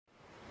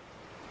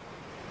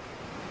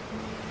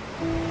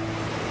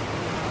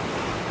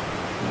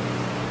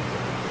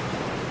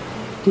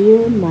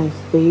Dear my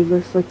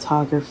favorite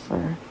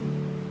photographer,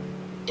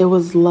 it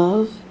was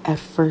love at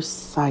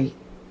first sight.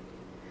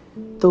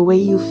 The way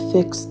you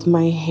fixed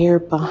my hair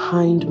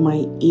behind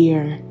my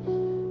ear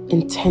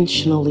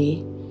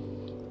intentionally.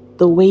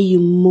 The way you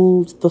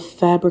moved the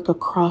fabric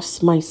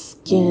across my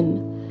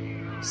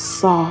skin,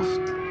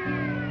 soft,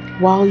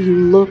 while you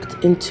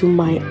looked into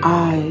my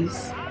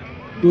eyes,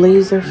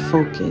 laser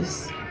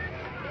focus.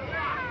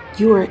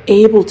 You are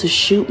able to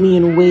shoot me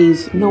in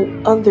ways no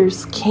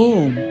others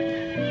can.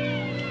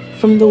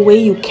 From the way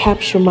you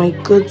capture my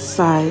good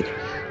side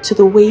to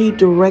the way you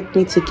direct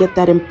me to get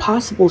that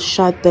impossible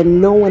shot that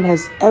no one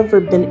has ever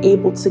been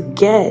able to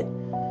get.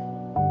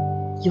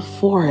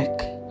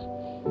 Euphoric.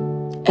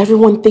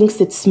 Everyone thinks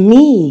it's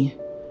me,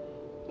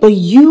 but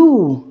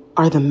you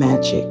are the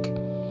magic.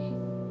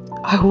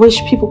 I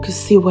wish people could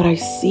see what I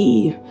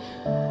see.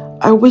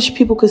 I wish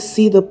people could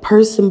see the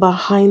person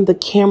behind the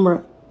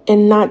camera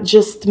and not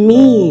just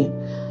me.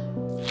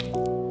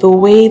 The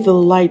way the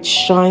light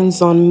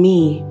shines on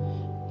me,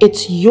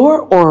 it's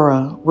your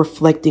aura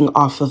reflecting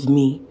off of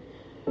me.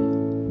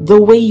 The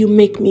way you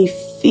make me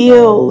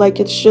feel like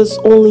it's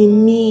just only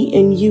me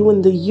and you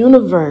in the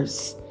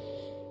universe.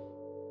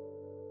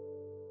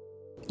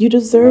 You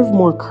deserve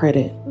more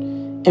credit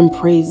and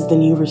praise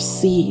than you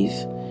receive.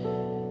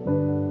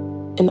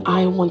 And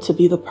I want to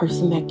be the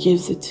person that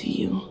gives it to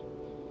you.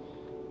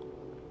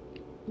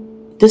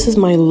 This is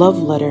my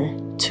love letter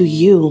to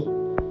you.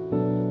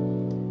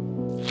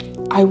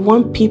 I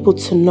want people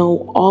to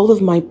know all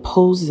of my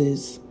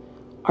poses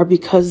are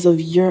because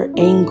of your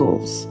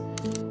angles.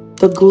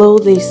 The glow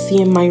they see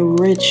in my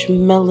rich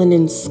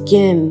melanin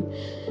skin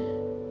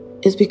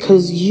is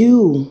because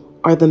you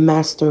are the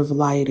master of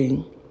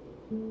lighting.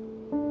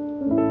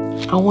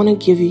 I want to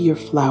give you your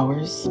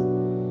flowers,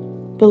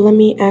 but let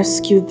me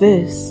ask you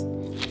this.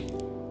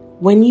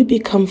 When you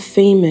become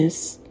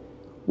famous,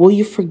 will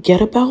you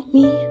forget about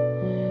me?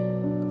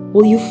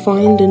 Will you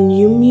find a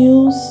new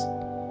muse?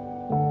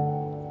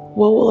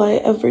 What will I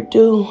ever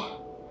do?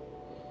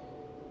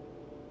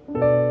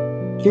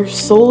 Your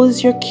soul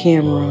is your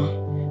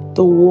camera.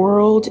 The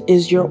world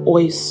is your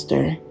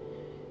oyster.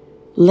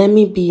 Let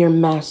me be your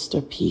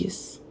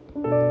masterpiece.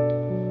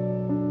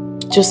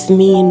 Just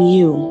me and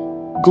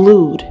you,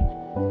 glued.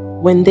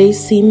 When they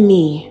see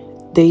me,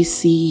 they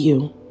see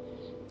you.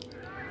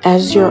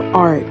 As your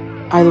art,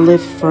 I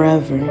live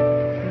forever.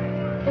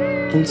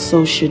 And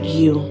so should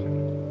you.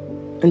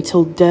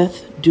 Until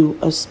death do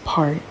us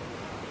part.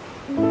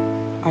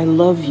 I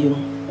love you.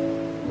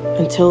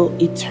 Until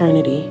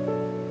eternity.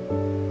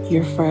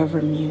 Your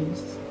forever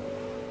muse.